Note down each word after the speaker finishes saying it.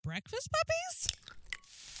breakfast puppies?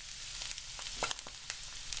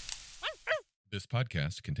 This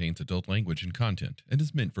podcast contains adult language and content and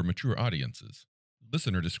is meant for mature audiences.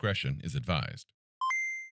 Listener discretion is advised.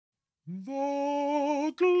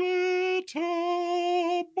 The Glitter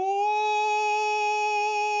Boys.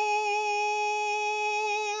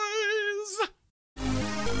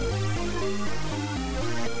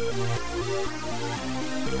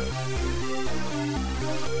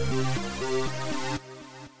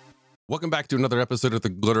 Welcome back to another episode of the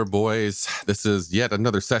Glitter Boys. This is yet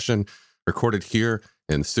another session recorded here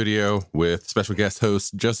in the studio with special guest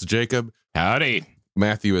host Just Jacob. Howdy.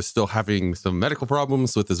 Matthew is still having some medical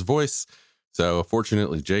problems with his voice, so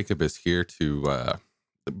fortunately Jacob is here to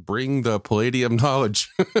bring the Palladium knowledge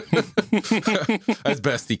as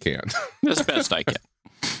best he can. As best I can.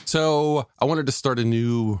 So I wanted to start a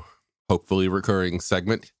new, hopefully recurring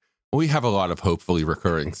segment. We have a lot of hopefully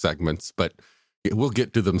recurring segments, but we'll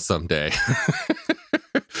get to them someday.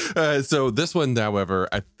 So this one, however,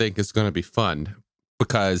 I think is going to be fun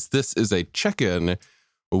because this is a check-in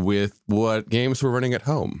with what games we're running at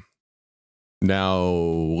home. Now,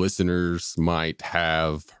 listeners might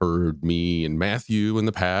have heard me and Matthew in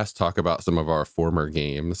the past talk about some of our former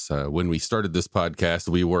games. When we started this podcast,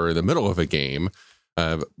 we were in the middle of a game.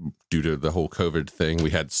 Due to the whole COVID thing, we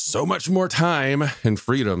had so much more time and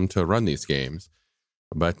freedom to run these games.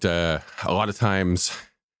 But a lot of times,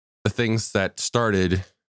 the things that started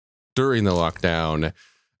during the lockdown,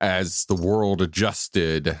 as the world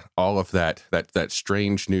adjusted, all of that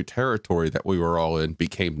strange new territory that we were all in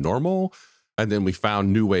became normal. And then we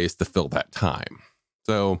found new ways to fill that time.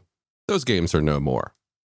 So those games are no more.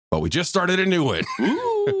 But we just started a new one.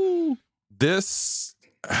 Ooh.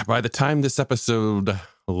 By the time this episode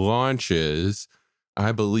launches,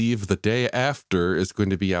 I believe the day after is going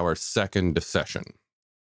to be our second session.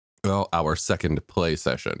 Well, our second play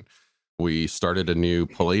session. We started a new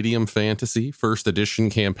Palladium Fantasy first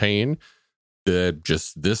edition campaign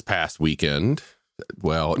just this past weekend.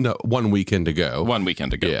 Well, no, 1 weekend ago. 1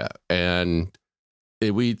 weekend ago. Yeah. And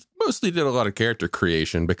we mostly did a lot of character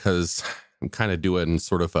creation because I'm kind of doing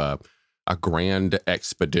sort of a grand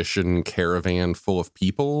expedition caravan full of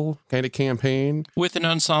people kind of campaign. With an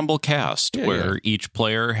ensemble cast where each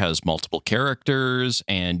player has multiple characters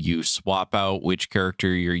and you swap out which character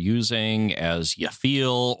you're using as you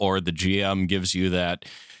feel, or the GM gives you that.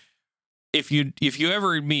 If you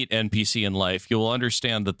ever meet NPC in life, you will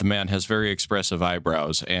understand that the man has very expressive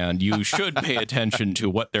eyebrows, and you should pay attention to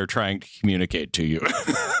what they're trying to communicate to you.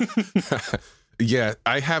 Yeah,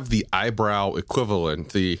 I have the eyebrow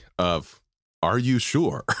equivalent of, are you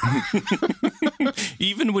sure?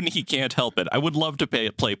 Even when he can't help it. I would love to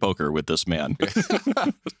play poker with this man.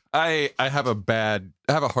 I have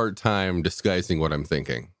a hard time disguising what I'm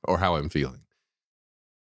thinking or how I'm feeling.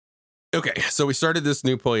 Okay, so we started this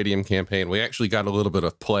new Palladium campaign. We actually got a little bit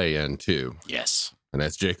of play in too. Yes. And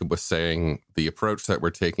as Jacob was saying, the approach that we're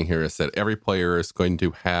taking here is that every player is going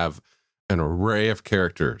to have an array of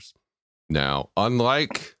characters. Now,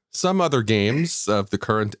 unlike some other games of the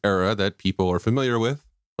current era that people are familiar with,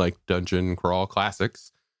 like Dungeon Crawl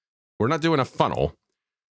Classics, we're not doing a funnel.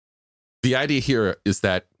 The idea here is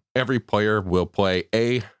that every player will play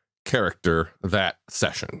a character that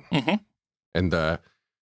session. Mm-hmm. And the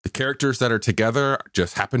characters that are together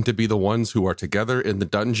just happen to be the ones who are together in the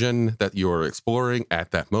dungeon that you're exploring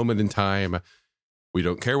at that moment in time. We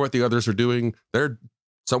don't care what the others are doing. They're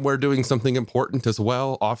somewhere doing something important as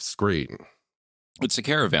well off screen. It's a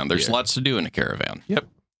caravan. There's lots to do in a caravan. Yep.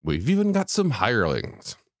 We've even got some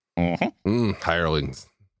hirelings. Mm-hmm. Hirelings.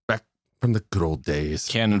 Back from the good old days.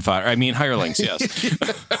 Cannon fire. I mean, hirelings, yes.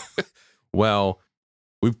 Well,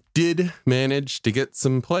 we did manage to get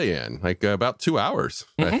some play in, like about 2 hours,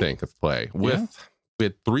 I think, of play with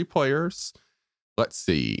 3 players. Let's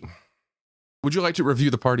see. Would you like to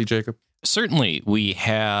review the party, Jacob? Certainly. We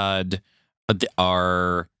had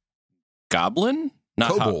our goblin?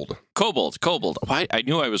 Not Kobold. Kobold. Why? I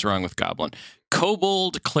knew I was wrong with goblin.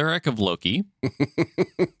 Kobold, cleric of Loki.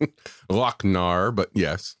 Lochnar, but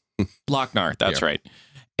yes. Lochnar, that's right.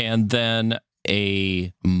 And then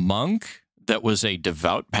a monk that was a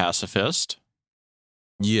devout pacifist.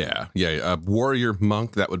 Yeah. A warrior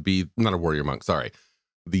monk. That would be not a warrior monk. Sorry.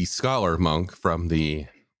 The scholar monk from the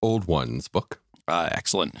Old Ones book.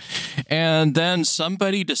 Excellent. And then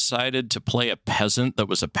somebody decided to play a peasant that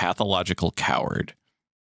was a pathological coward.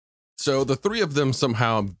 So the 3 of them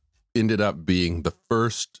somehow ended up being the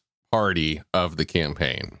first party of the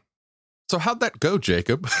campaign. So how'd that go,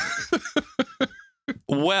 Jacob?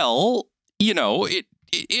 Well,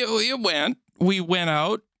 it went. We went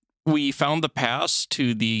out. we found the pass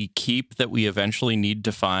to the keep that we eventually need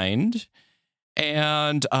to find.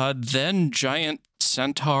 And then giant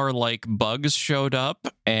centaur-like bugs showed up,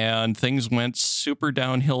 and things went super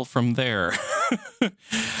downhill from there.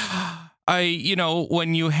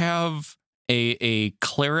 When you have a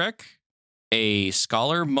cleric, a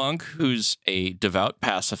scholar monk who's a devout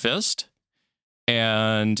pacifist,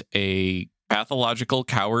 and a pathological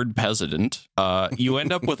coward peasant, you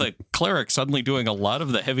end up with a cleric suddenly doing a lot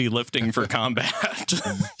of the heavy lifting for combat.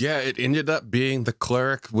 Yeah, it ended up being the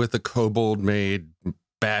cleric with the kobold-made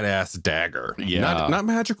badass dagger. Yeah. Not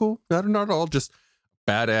magical, not at all, just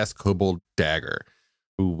badass kobold dagger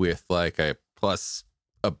with like a plus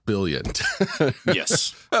a billion.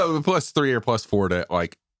 Yes. Plus 3 or plus 4 to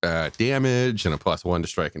like damage and a plus 1 to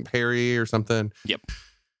strike and parry or something. Yep.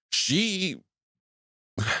 She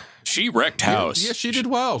wrecked house. Yeah, she did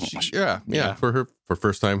well. For her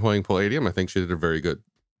first time playing Palladium, I think she did a very good,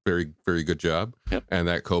 very, very good job. Yep. And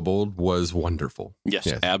that kobold was wonderful. Yes,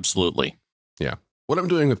 absolutely. Yeah. What I'm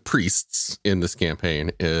doing with priests in this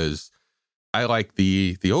campaign is I like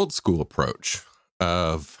the old school approach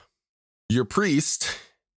of your priest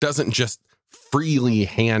doesn't just freely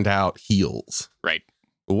hand out heals. Right.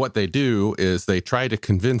 What they do is they try to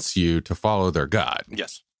convince you to follow their god.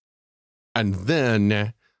 Yes. And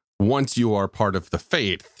then once you are part of the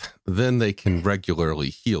faith, then they can regularly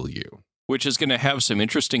heal you. Which is going to have some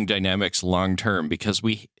interesting dynamics long term, because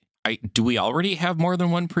do we already have more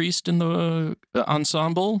than one priest in the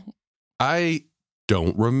ensemble? I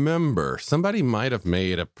don't remember. Somebody might have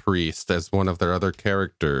made a priest as one of their other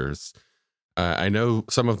characters. I know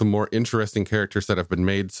some of the more interesting characters that have been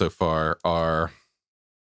made so far are...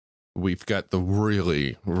 We've got the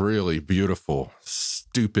really, really beautiful,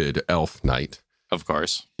 stupid elf knight. Of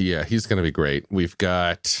course. Yeah, he's going to be great. We've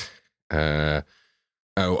got a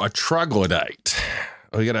troglodyte.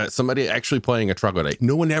 We got somebody actually playing a troglodyte.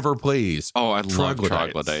 No one ever plays. Oh, I love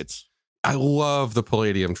troglodytes. I love the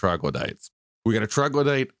Palladium troglodytes. We got a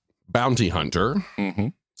troglodyte bounty hunter. Mm-hmm.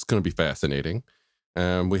 It's going to be fascinating.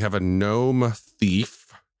 We have a gnome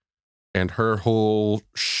thief, and her whole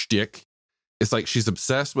shtick. It's like she's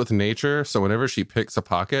obsessed with nature. So whenever she picks a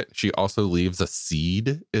pocket, she also leaves a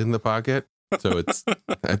seed in the pocket. So it's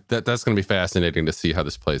that's going to be fascinating to see how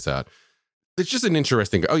this plays out. It's just an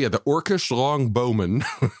interesting. Oh yeah, the orcish longbowman.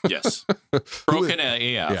 Yes, broken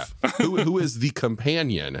AF. Yeah, who is the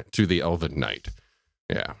companion to the elven knight?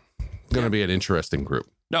 Yeah, going to be an interesting group.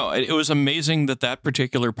 No, it was amazing that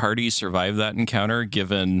particular party survived that encounter.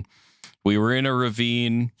 Given we were in a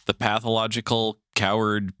ravine, the pathological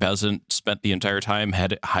coward peasant spent the entire time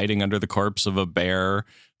hiding under the corpse of a bear.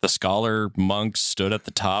 The scholar monk stood at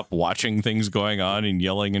the top watching things going on and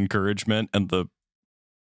yelling encouragement. And the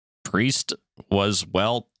priest was,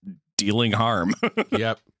 dealing harm.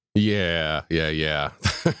 Yep. Yeah.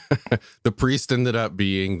 The priest ended up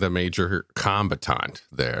being the major combatant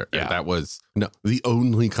there. Yeah. That was the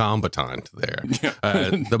only combatant there.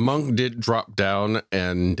 The monk did drop down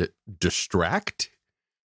and distract,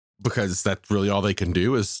 because that's really all they can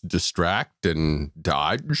do is distract and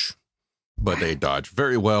dodge. But they dodge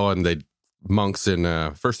very well, and monks in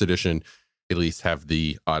first edition at least have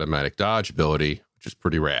the automatic dodge ability, which is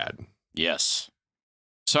pretty rad. Yes.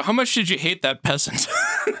 So how much did you hate that peasant?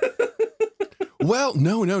 Well,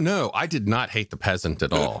 no. I did not hate the peasant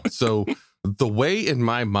at all. So the way in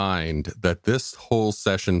my mind that this whole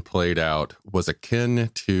session played out was akin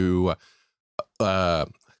to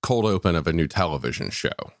cold open of a new television show,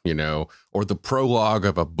 or the prologue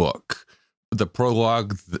of a book. The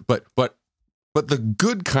prologue, but the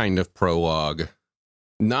good kind of prologue,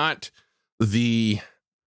 not the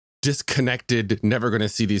disconnected, never going to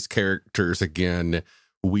see these characters again,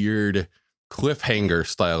 weird cliffhanger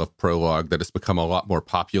style of prologue that has become a lot more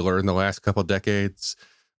popular in the last couple decades.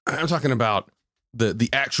 I'm talking about the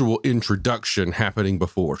actual introduction happening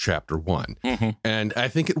before chapter 1. Mm-hmm. And I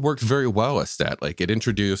think it worked very well as that. Like, it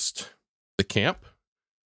introduced the camp.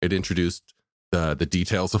 It introduced the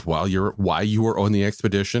details of why you were on the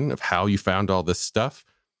expedition, of how you found all this stuff.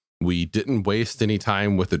 We didn't waste any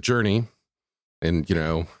time with the journey. And,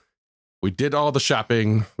 we did all the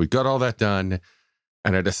shopping. We got all that done.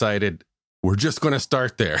 And I decided we're just going to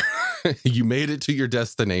start there. You made it to your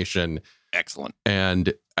destination. Excellent.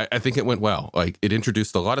 And I think it went well. Like, it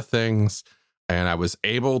introduced a lot of things, and I was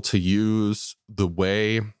able to use the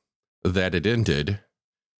way that it ended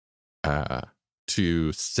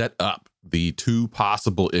to set up the 2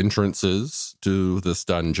 possible entrances to this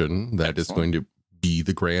dungeon that is going to be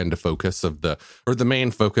the grand focus of the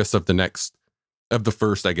main focus of the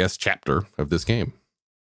first, I guess, chapter of this game.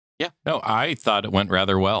 Yeah. No, I thought it went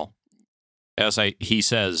rather well. He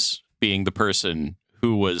says, being the person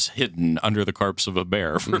who was hidden under the corpse of a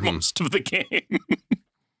bear for most of the game.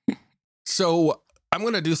 So I'm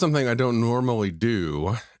going to do something I don't normally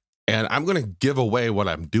do, and I'm going to give away what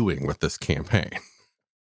I'm doing with this campaign.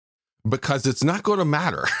 Because it's not going to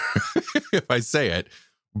matter if I say it.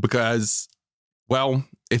 Because, well,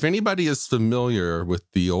 if anybody is familiar with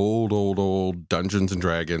the old Dungeons and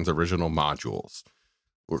Dragons original modules,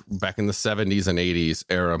 back in the 70s and 80s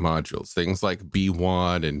era modules, things like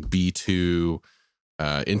B1 and B2,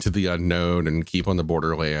 Into the Unknown and Keep on the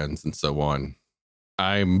Borderlands and so on.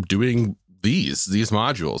 I'm doing these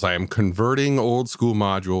modules. I am converting old school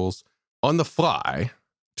modules on the fly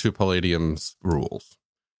to Palladium's rules.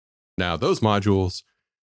 Now, those modules,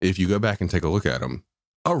 if you go back and take a look at them,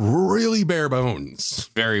 are really bare bones.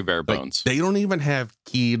 Very bare bones. They don't even have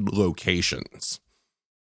keyed locations.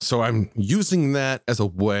 So I'm using that as a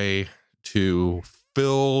way to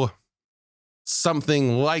fill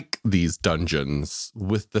something like these dungeons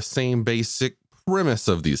with the same basic premise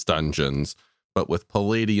of these dungeons, but with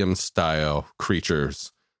Palladium style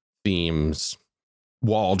creatures, themes,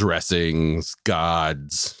 wall dressings,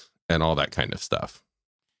 gods, and all that kind of stuff.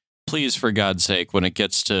 Please, for God's sake, when it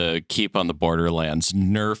gets to Keep on the Borderlands,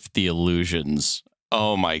 nerf the illusions.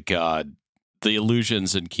 Oh my God. The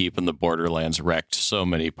illusions in Keep on the Borderlands wrecked so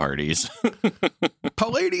many parties.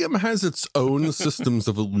 Palladium has its own systems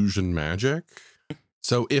of illusion magic.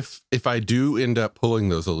 So if I do end up pulling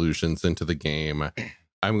those illusions into the game,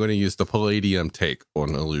 I'm going to use the Palladium take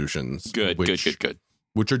on illusions. Good.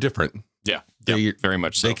 Which are different. Yeah, very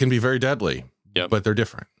much so. They can be very deadly, but they're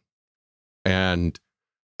different. And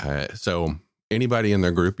so anybody in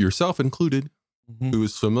their group, yourself included, who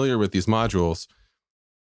is familiar with these modules,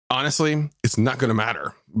 honestly, it's not going to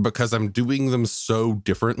matter because I'm doing them so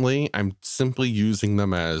differently. I'm simply using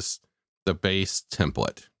them as the base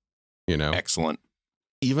template, you know? Excellent.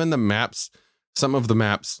 Even the maps, some of the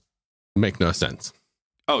maps make no sense.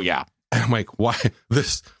 Oh, yeah. And I'm like, why?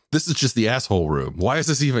 This is just the asshole room. Why is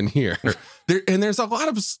this even here? There's a lot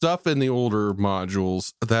of stuff in the older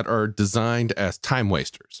modules that are designed as time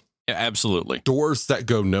wasters. Yeah, absolutely. Doors that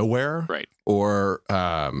go nowhere. Right. Or,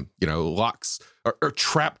 locks or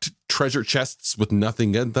trapped treasure chests with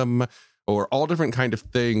nothing in them, or all different kind of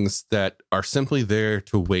things that are simply there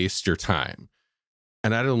to waste your time.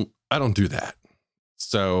 And I don't do that.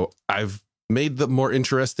 So I've made them more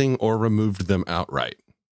interesting or removed them outright.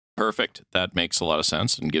 Perfect. That makes a lot of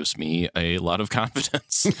sense and gives me a lot of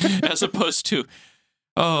confidence as opposed to,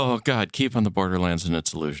 oh God, Keep on the Borderlands and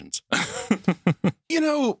its illusions.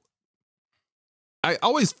 I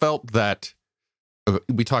always felt that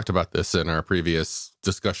we talked about this in our previous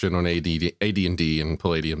discussion on AD&D and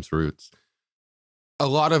Palladium's roots. A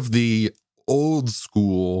lot of the old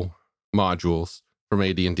school modules from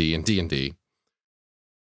AD&D and D&D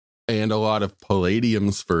and a lot of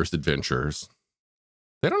Palladium's first adventures,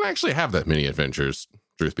 they don't actually have that many adventures,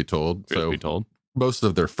 truth be told. Most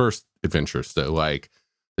of their first adventures, so like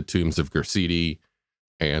the Tombs of Gersidi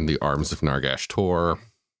and the Arms of Nargash Tor,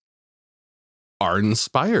 are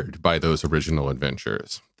inspired by those original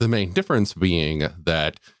adventures. The main difference being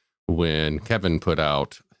that when Kevin put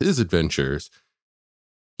out his adventures,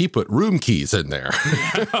 he put room keys in there.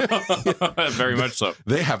 Very much so.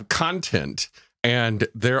 They have content, and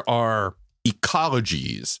there are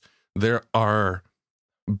ecologies. There are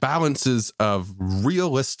balances of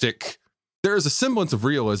realistic. There is a semblance of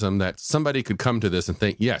realism that somebody could come to this and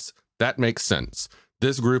think, yes, that makes sense.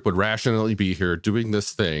 This group would rationally be here doing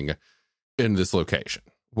this thing in this location.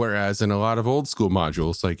 Whereas in a lot of old school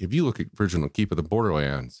modules, like if you look at original Keep of the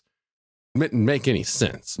Borderlands, it didn't make any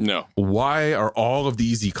sense. No. Why are all of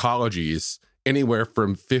these ecologies anywhere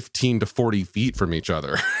from 15 to 40 feet from each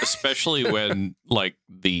other? Especially when like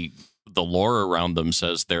the lore around them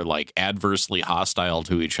says they're like adversely hostile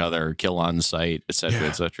to each other, kill on sight, etc.,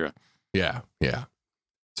 etc. Yeah.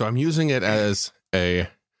 So I'm using it as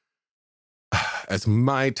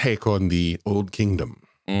my take on the Old Kingdom.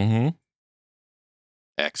 Mm-hmm.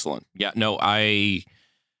 Excellent. Yeah, no,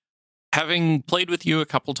 having played with you a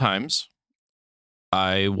couple times,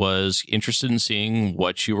 I was interested in seeing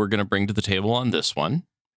what you were going to bring to the table on this one.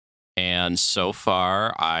 And so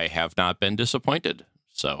far, I have not been disappointed.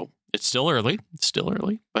 So it's still early,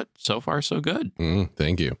 but so far, so good.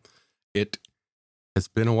 Thank you. It has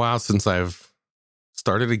been a while since I've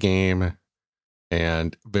started a game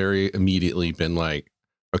and very immediately been like,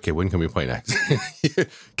 okay, when can we play next?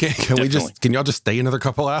 Can y'all just stay another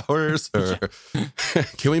couple hours? Or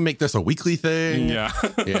can we make this a weekly thing? Yeah.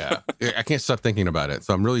 I can't stop thinking about it.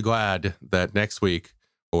 So I'm really glad that next week,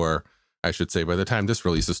 or I should say by the time this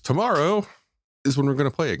releases tomorrow, is when we're going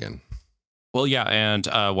to play again. Well, yeah, and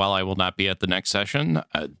while I will not be at the next session,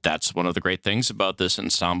 that's one of the great things about this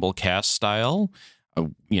ensemble cast style.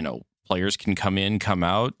 Players can come in, come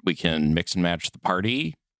out. We can mix and match the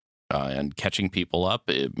party, and catching people up.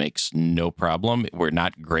 It makes no problem. We're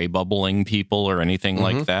not gray bubbling people or anything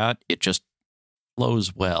like that. It just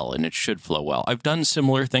flows well, and it should flow well. I've done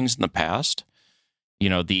similar things in the past.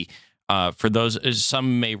 For those,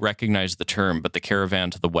 some may recognize the term, but the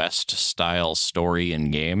Caravan to the West style story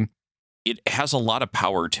in game, it has a lot of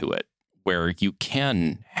power to it, where you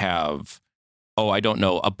can have,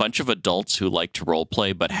 a bunch of adults who like to role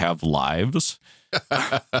play but have lives.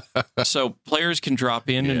 So players can drop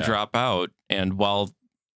in and drop out. And while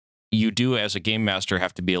you do, as a game master,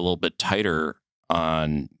 have to be a little bit tighter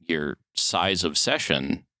on your size of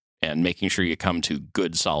session and making sure you come to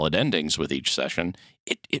good, solid endings with each session,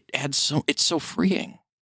 it's so freeing.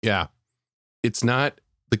 Yeah. It's not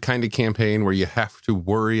the kind of campaign where you have to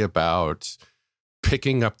worry about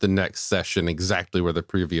picking up the next session exactly where the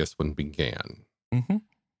previous one began. Mm-hmm.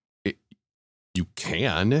 You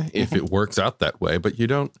can if it works out that way, but you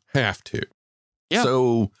don't have to. Yeah.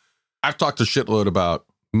 So I've talked a shitload about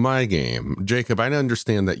my game. Jacob, I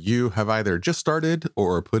understand that you have either just started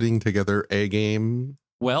or are putting together a game.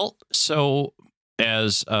 Well, so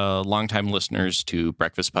as longtime listeners to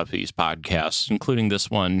Breakfast Puppies podcasts, including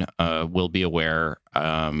this one, will be aware,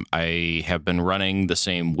 I have been running the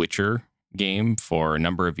same Witcher game for a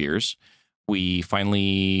number of years. We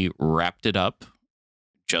finally wrapped it up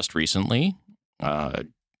just recently.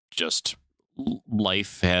 Just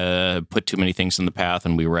life had put too many things in the path,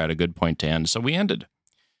 and we were at a good point to end, so we ended.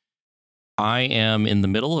 I am in the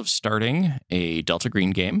middle of starting a Delta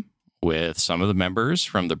Green game with some of the members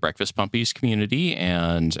from the Breakfast Puppies community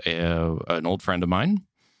and an old friend of mine.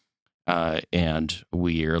 And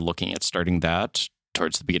we are looking at starting that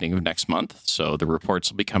towards the beginning of next month. So the reports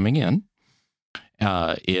will be coming in.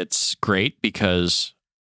 It's great because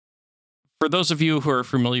for those of you who are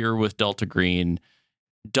familiar with Delta Green's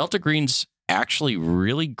actually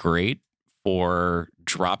really great for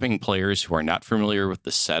dropping players who are not familiar with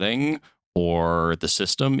the setting or the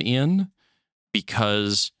system in,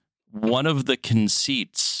 because one of the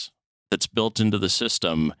conceits that's built into the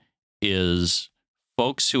system is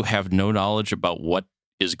folks who have no knowledge about what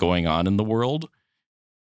is going on in the world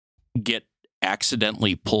get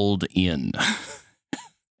accidentally pulled in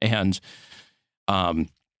and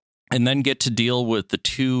then get to deal with the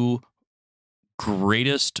two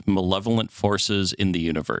greatest malevolent forces in the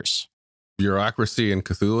universe. Bureaucracy and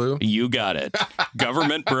Cthulhu? You got it.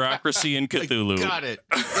 Government, bureaucracy, and Cthulhu. Got it.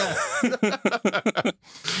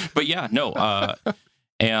 But yeah, no.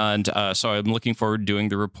 So I'm looking forward to doing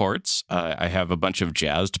the reports. I have a bunch of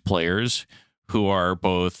jazzed players who are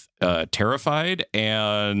both terrified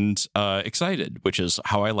and excited, which is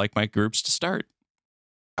how I like my groups to start.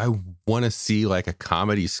 I want to see like a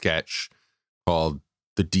comedy sketch called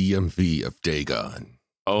The DMV of Dagon.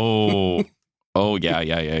 Oh,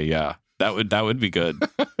 yeah. That would be good.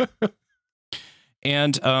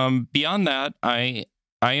 And beyond that, I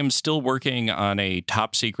am still working on a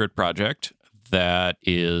top secret project that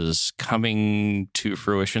is coming to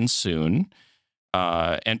fruition soon.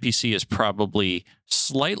 NPC is probably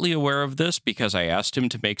slightly aware of this because I asked him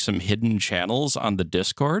to make some hidden channels on the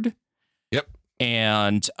Discord. Yep.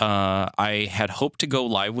 And I had hoped to go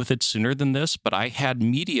live with it sooner than this, but I had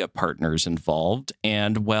media partners involved.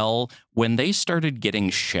 And, well, when they started getting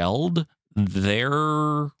shelled,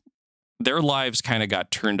 their lives kind of got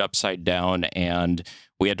turned upside down, and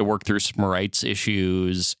we had to work through some rights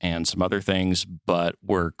issues and some other things, but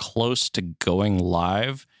we're close to going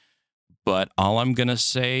live. But all I'm going to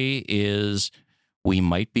say is we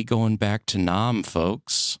might be going back to Nam,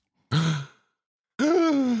 folks.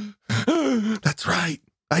 That's right.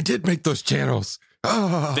 I did make those channels.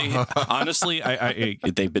 Oh. Honestly,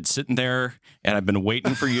 they've been sitting there, and I've been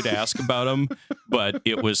waiting for you to ask about them. But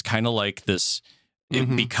it was kind of like this,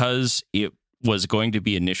 because it was going to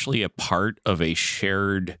be initially a part of a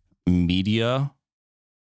shared media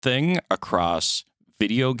thing across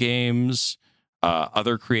video games,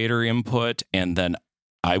 other creator input, and then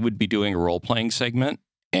I would be doing a role-playing segment.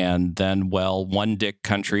 And then, well, one dick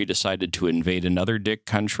country decided to invade another dick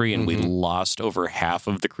country, and we lost over half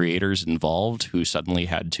of the creators involved, who suddenly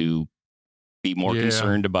had to be more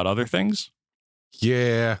concerned about other things.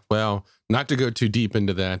 Yeah, well, not to go too deep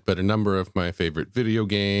into that, but a number of my favorite video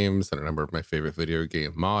games and a number of my favorite video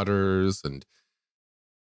game modders and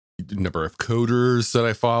a number of coders that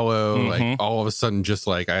I follow, like all of a sudden just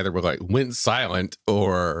like either were like went silent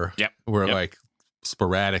or were like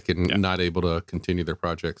sporadic and not able to continue their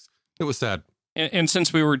projects. It was sad. And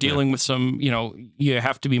since we were dealing with some, you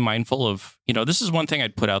have to be mindful of, this is one thing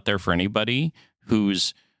I'd put out there for anybody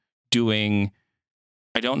who's doing,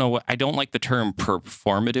 I don't like the term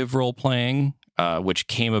performative role playing, which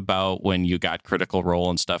came about when you got Critical Role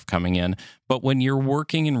and stuff coming in. But when you're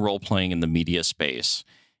working in role playing in the media space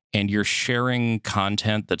and you're sharing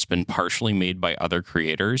content that's been partially made by other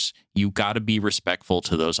creators, you got to be respectful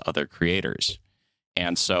to those other creators.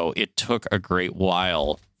 And so it took a great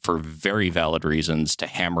while, for very valid reasons, to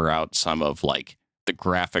hammer out some of like the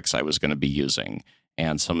graphics I was going to be using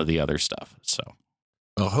and some of the other stuff. So,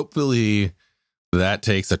 well, hopefully that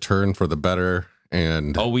takes a turn for the better.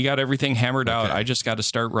 And we got everything hammered out. I just got to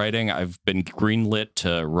start writing. I've been greenlit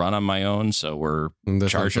to run on my own, so we're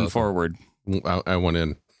charging forward. I went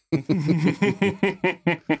in.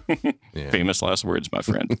 Yeah. Famous last words, my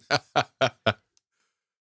friend.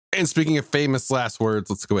 And speaking of famous last words,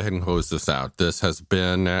 let's go ahead and close this out. This has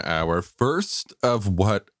been our first of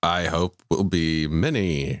what I hope will be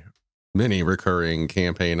many, many recurring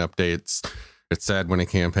campaign updates. It's sad when a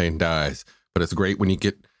campaign dies, but it's great when it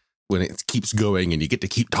keeps going and you get to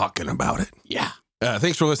keep talking about it. Yeah.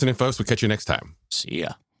 Thanks for listening, folks. We'll catch you next time. See ya.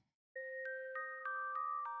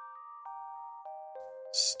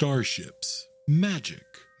 Starships, magic,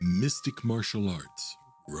 mystic martial arts,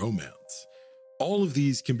 romance. All of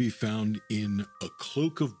these can be found in A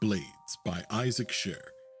Cloak of Blades by Isaac Scher.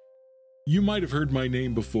 You might have heard my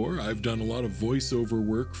name before. I've done a lot of voiceover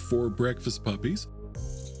work for Breakfast Puppies,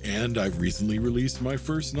 and I've recently released my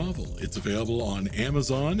first novel. It's available on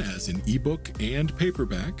Amazon as an ebook and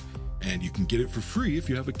paperback, and you can get it for free if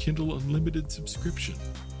you have a Kindle Unlimited subscription.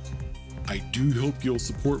 I do hope you'll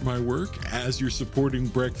support my work as you're supporting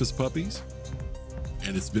Breakfast Puppies,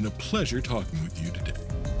 and it's been a pleasure talking with you today.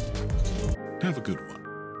 Have a good one.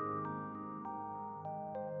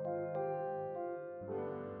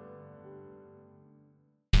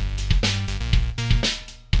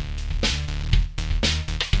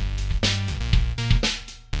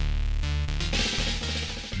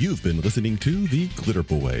 You've been listening to The Glitter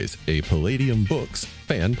Boys, a Palladium Books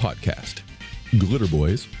fan podcast. Glitter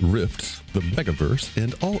Boys, Rifts, the Megaverse,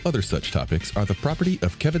 and all other such topics are the property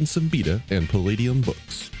of Kevin Simbita and Palladium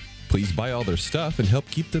Books. Please buy all their stuff and help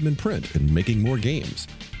keep them in print and making more games.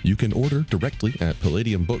 You can order directly at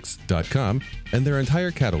palladiumbooks.com, and their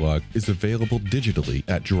entire catalog is available digitally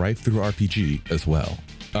at DriveThruRPG as well.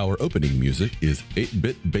 Our opening music is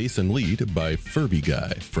 8-Bit Bass and Lead by Furby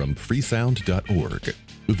Guy from freesound.org.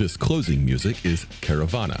 This closing music is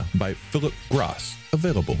Caravana by Philip Gross,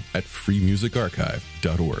 available at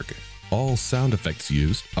freemusicarchive.org. All sound effects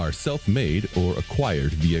used are self-made or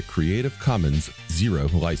acquired via Creative Commons Zero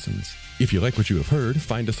license. If you like what you have heard,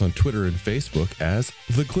 find us on Twitter and Facebook as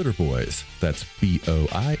The Glitter Boys. That's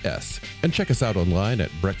BOIS. And check us out online at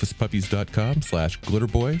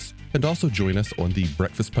breakfastpuppies.com/glitterboys. And also join us on the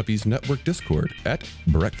Breakfast Puppies Network Discord at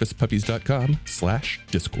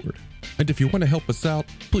breakfastpuppies.com/discord. And if you want to help us out,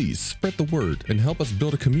 please spread the word and help us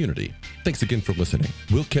build a community. Thanks again for listening.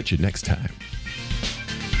 We'll catch you next time.